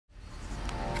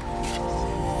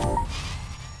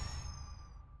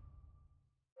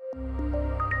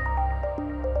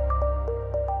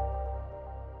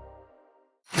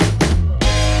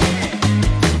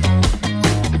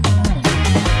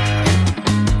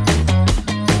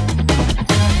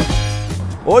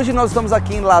Hoje nós estamos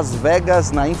aqui em Las Vegas,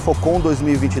 na Infocomm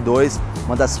 2022,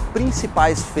 uma das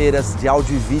principais feiras de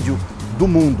áudio e vídeo do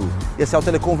mundo. E a Cell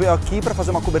Telecom veio aqui para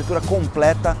fazer uma cobertura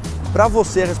completa para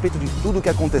você a respeito de tudo o que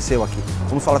aconteceu aqui.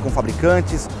 Vamos falar com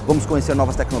fabricantes, vamos conhecer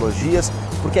novas tecnologias,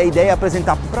 porque a ideia é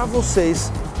apresentar para vocês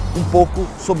um pouco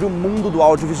sobre o mundo do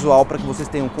audiovisual para que vocês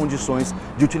tenham condições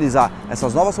de utilizar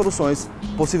essas novas soluções,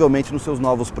 possivelmente nos seus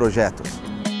novos projetos.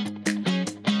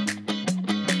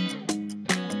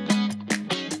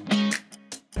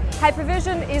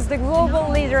 Hypervision is the global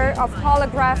leader of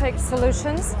holographic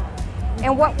solutions,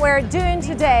 and what we're doing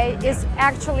today is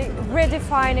actually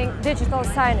redefining digital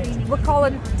signage. We call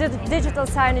it digital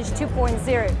signage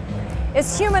 2.0.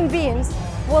 As human beings,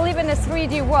 we live in a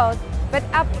 3D world, but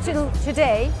up to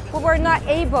today, we were not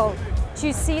able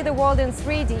to see the world in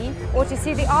 3D or to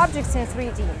see the objects in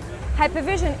 3D.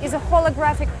 Hypervision is a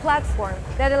holographic platform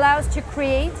that allows to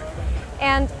create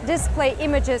and display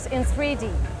images in 3D.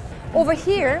 Over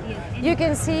here, you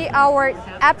can see our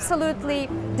absolutely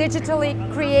digitally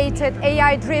created,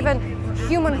 AI-driven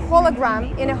human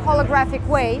hologram in a holographic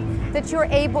way that you're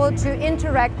able to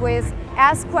interact with,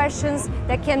 ask questions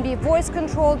that can be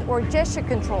voice-controlled or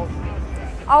gesture-controlled.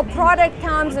 Our product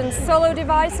comes in solo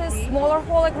devices, smaller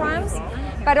holograms,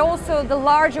 but also the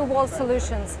larger wall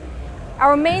solutions.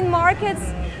 Our main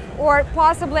markets, or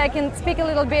possibly I can speak a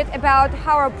little bit about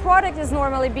how our product is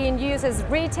normally being used as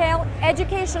retail,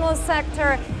 educational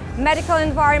sector, medical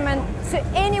environment, so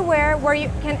anywhere where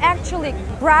you can actually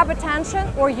grab attention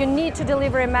or you need to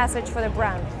deliver a message for the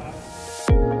brand.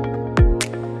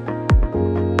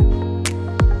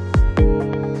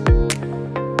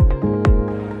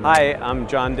 Hi, I'm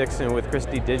John Dixon with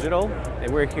Christie Digital,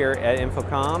 and we're here at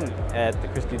Infocomm at the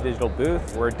Christie Digital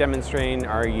booth. We're demonstrating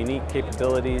our unique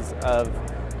capabilities of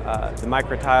the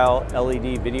microtile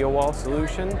LED video wall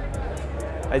solution.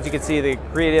 As you can see, the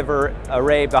creative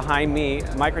array behind me,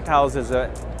 microtiles is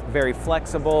a very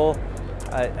flexible,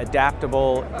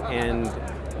 adaptable, and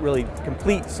really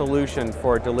complete solution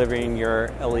for delivering your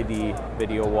LED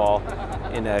video wall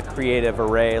in a creative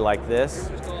array like this.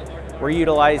 We're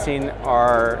utilizing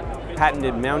our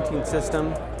patented mounting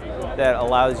system that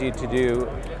allows you to do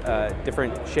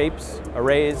different shapes,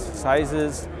 arrays,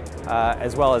 sizes,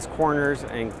 as well as corners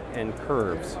and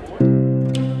curves.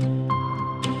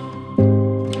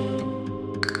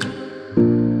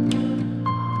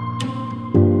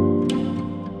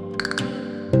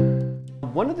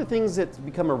 One of the things that's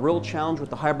become a real challenge with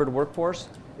the hybrid workforce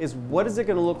is what is it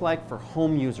going to look like for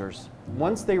home users?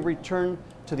 Once they return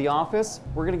to the office,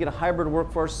 we're going to get a hybrid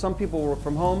workforce. Some people work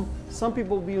from home, some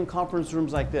people will be in conference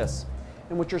rooms like this.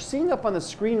 And what you're seeing up on the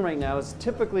screen right now is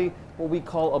typically what we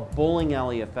call a bowling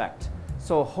alley effect.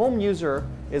 So a home user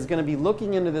is going to be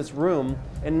looking into this room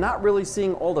and not really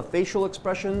seeing all the facial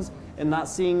expressions and not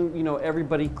seeing,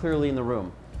 everybody clearly in the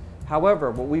room.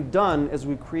 However, what we've done is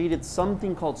we've created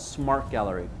something called Smart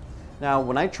Gallery. Now,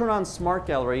 when I turn on Smart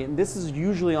Gallery, and this is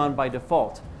usually on by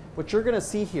default, what you're going to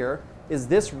see here is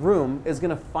this room is going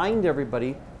to find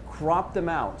everybody, crop them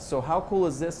out. So how cool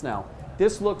is this now?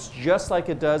 This looks just like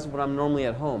it does when I'm normally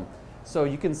at home. So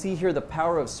you can see here the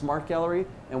power of Smart Gallery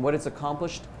and what it's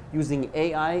accomplished. Using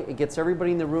AI, it gets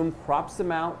everybody in the room, crops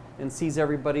them out, and sees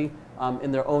everybody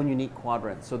in their own unique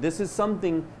quadrant. So this is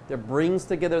something that brings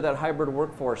together that hybrid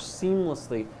workforce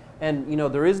seamlessly. And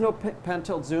there is no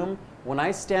pan-tilt zoom. When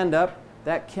I stand up,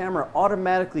 that camera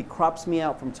automatically crops me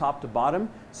out from top to bottom,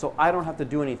 so I don't have to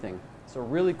do anything. So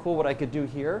really cool what I could do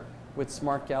here with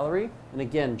Smart Gallery. And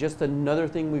again, just another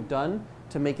thing we've done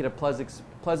to make it a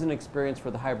pleasant experience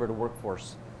for the hybrid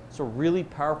workforce. So really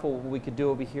powerful what we could do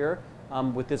over here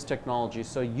with this technology.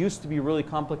 So it used to be really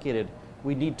complicated.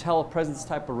 We need telepresence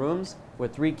type of rooms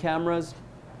with 3 cameras,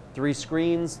 3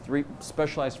 screens, 3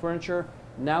 specialized furniture.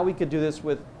 Now we could do this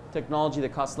with technology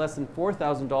that costs less than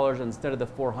 $4,000 instead of the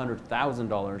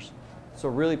 $400,000. So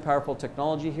really powerful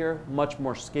technology here, much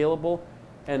more scalable,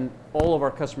 and all of our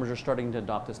customers are starting to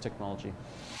adopt this technology.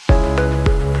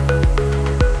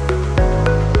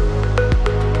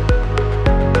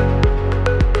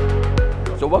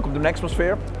 So welcome to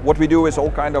Nexmosphere. What we do is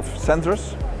all kind of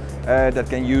sensors that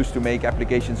can use to make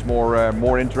applications more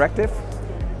interactive.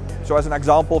 So as an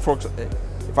example,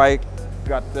 if I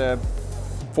got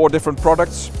 4 different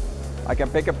products, I can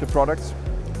pick up the product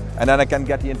and then I can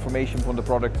get the information from the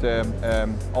product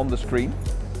on the screen.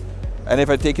 And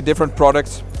if I take a different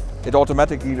product, it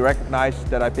automatically recognizes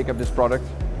that I pick up this product.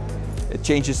 It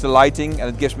changes the lighting and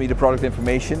it gives me the product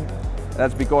information. And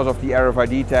that's because of the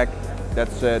RFID tag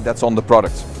that's on the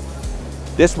product.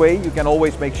 This way you can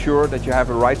always make sure that you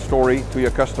have a right story to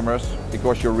your customers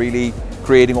because you're really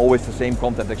creating always the same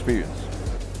content experience.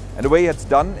 And the way it's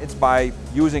done, it's by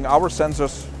using our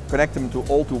sensors, connect them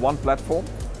all to one platform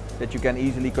that you can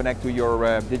easily connect to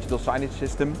your digital signage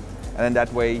system, and in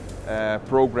that way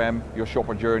program your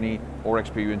shopper journey or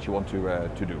experience you want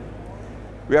to do.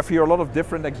 We have here a lot of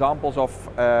different examples of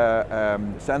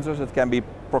sensors. It can be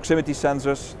proximity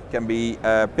sensors, can be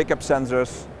pickup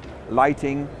sensors,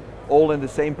 lighting, all in the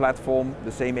same platform,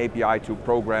 the same API to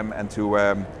program and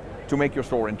to make your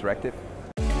store interactive.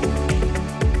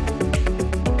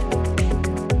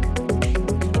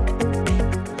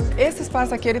 Esse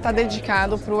espaço aqui está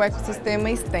dedicado para o ecossistema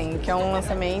STEM, que é um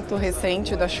lançamento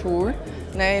recente da Shure.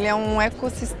 Né? Ele é um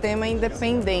ecossistema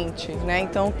independente, né?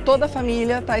 Então toda a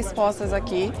família está exposta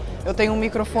aqui. Eu tenho um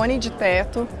microfone de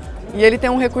teto e ele tem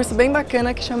um recurso bem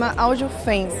bacana que chama Audio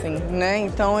Fencing, né?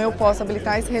 Então eu posso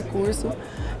habilitar esse recurso.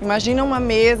 Imagina uma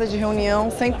mesa de reunião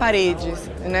sem paredes,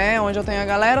 né? Onde eu tenho a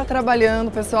galera trabalhando,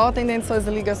 o pessoal atendendo suas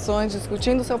ligações,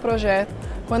 discutindo o seu projeto.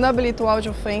 Quando eu habilito o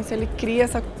Audio Fencing, ele cria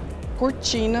essa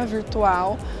cortina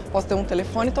virtual. Posso ter um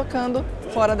telefone tocando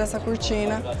fora dessa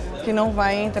cortina que não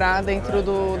vai entrar dentro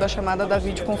da chamada da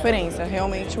videoconferência.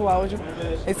 Realmente o áudio,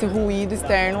 esse ruído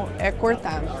externo é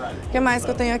cortado. O que mais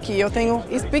que eu tenho aqui? Eu tenho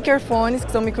speakerphones,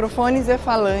 que são microfones e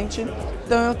falante.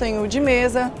 Então eu tenho o de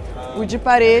mesa, o de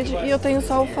parede e eu tenho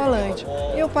só o falante.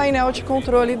 E o painel de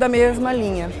controle da mesma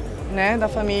linha, né, da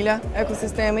família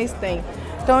Ecossistema STEM.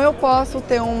 Então eu posso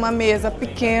ter uma mesa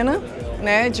pequena,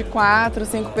 né, de 4,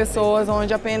 5 pessoas,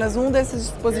 onde apenas um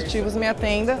desses dispositivos me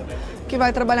atenda, que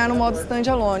vai trabalhar no modo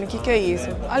standalone. O que é isso?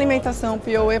 Alimentação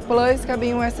PoE Plus,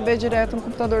 cabinho USB direto no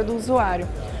computador do usuário.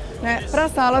 Né? Para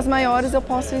salas maiores eu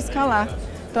posso escalar.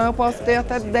 Então eu posso ter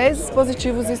até 10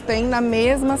 dispositivos STEM na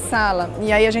mesma sala.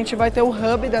 E aí a gente vai ter o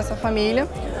hub dessa família,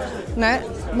 né?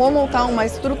 Vou montar uma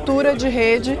estrutura de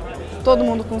rede, todo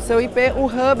mundo com seu IP. O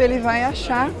hub ele vai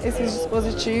achar esses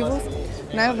dispositivos,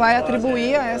 né, vai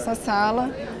atribuir a essa sala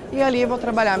e ali eu vou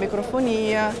trabalhar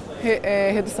microfonia,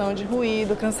 redução de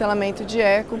ruído, cancelamento de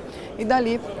eco e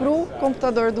dali para o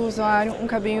computador do usuário um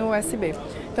cabinho USB.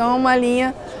 Então é uma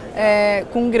linha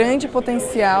com grande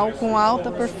potencial, com alta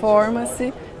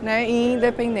performance, né, e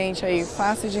independente, aí,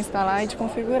 fácil de instalar e de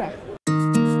configurar.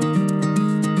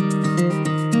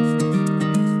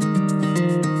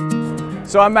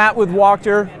 So I'm Matt with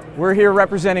Wachter. We're here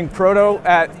representing Proto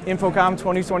at Infocomm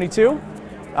 2022.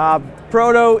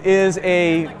 Proto is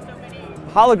a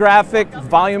holographic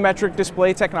volumetric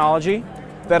display technology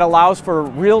that allows for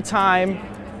real-time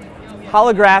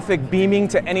holographic beaming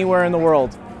to anywhere in the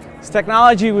world. This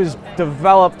technology was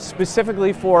developed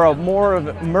specifically for a more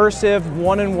immersive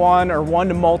one-on-one or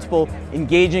one-to-multiple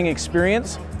engaging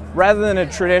experience rather than a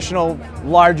traditional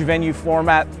large venue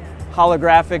format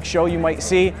holographic show you might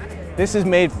see. This is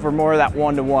made for more of that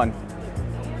one-to-one.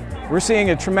 We're seeing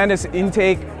a tremendous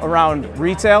intake around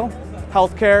retail,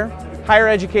 healthcare, higher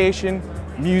education,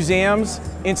 museums,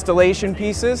 installation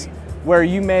pieces, where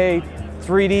you may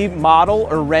 3D model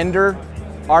or render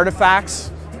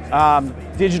artifacts,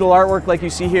 digital artwork like you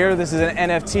see here. This is an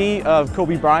NFT of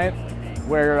Kobe Bryant,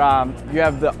 where you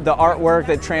have the artwork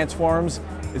that transforms.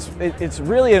 It's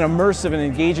really an immersive and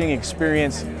engaging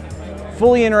experience.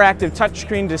 Fully interactive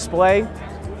touchscreen display.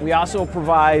 We also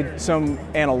provide some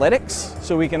analytics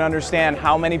so we can understand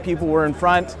how many people were in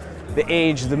front, the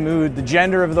age, the mood, the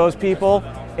gender of those people,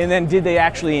 and then did they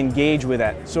actually engage with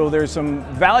it. So there's some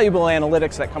valuable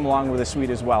analytics that come along with the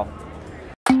suite as well.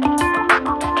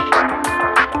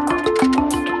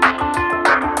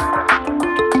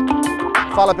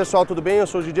 Fala pessoal, tudo bem? Eu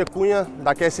sou o Didier Cunha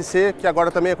da QSC, que agora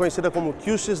também é conhecida como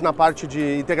QSys na parte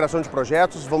de integração de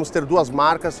projetos. Vamos ter duas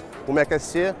marcas, uma é a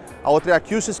QSC, a outra é a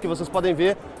QSys, que vocês podem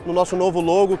ver no nosso novo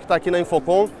logo que está aqui na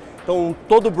Infocomm. Então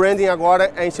todo o branding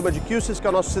agora é em cima de QSys, que é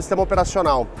o nosso sistema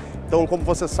operacional. Então, como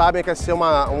vocês sabem, a QSC é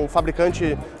um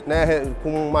fabricante, né,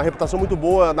 com uma reputação muito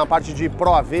boa na parte de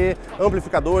Pro AV,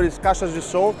 amplificadores, caixas de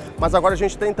som, mas agora a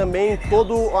gente tem também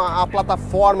toda a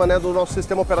plataforma, né, do nosso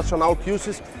sistema operacional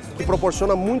QSys, que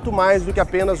proporciona muito mais do que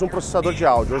apenas um processador de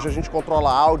áudio. Hoje a gente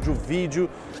controla áudio, vídeo,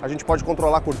 a gente pode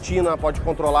controlar cortina, pode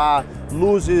controlar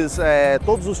luzes,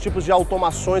 todos os tipos de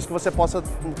automações que você possa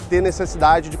ter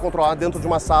necessidade de controlar dentro de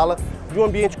uma sala, de um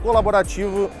ambiente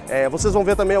colaborativo. Vocês vão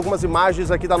ver também algumas imagens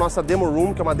aqui da nossa Demo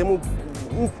Room, que é uma demo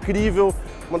incrível,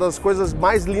 uma das coisas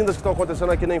mais lindas que estão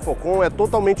acontecendo aqui na Infocomm, é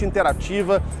totalmente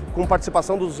interativa, com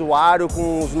participação do usuário,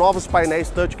 com os novos painéis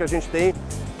touch que a gente tem,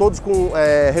 todos com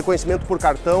reconhecimento por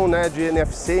cartão, né, de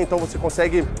NFC, então você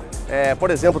consegue,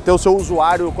 por exemplo, ter o seu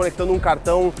usuário conectando um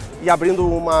cartão e abrindo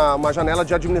uma janela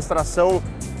de administração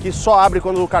que só abre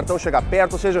quando o cartão chega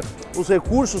perto, ou seja, os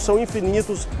recursos são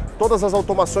infinitos, todas as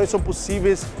automações são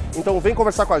possíveis, então vem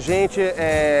conversar com a gente,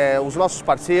 os nossos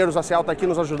parceiros, a Cial está aqui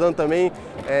nos ajudando também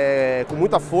com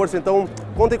muita força, então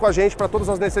contem com a gente para todas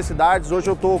as necessidades. Hoje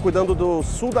eu estou cuidando do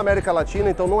sul da América Latina,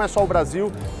 então não é só o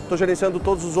Brasil, estou gerenciando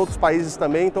todos os outros países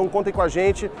também, então contem com a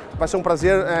gente, vai ser um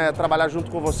prazer trabalhar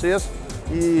junto com vocês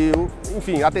e,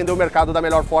 enfim, atender o mercado da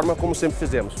melhor forma, como sempre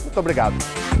fizemos. Muito obrigado.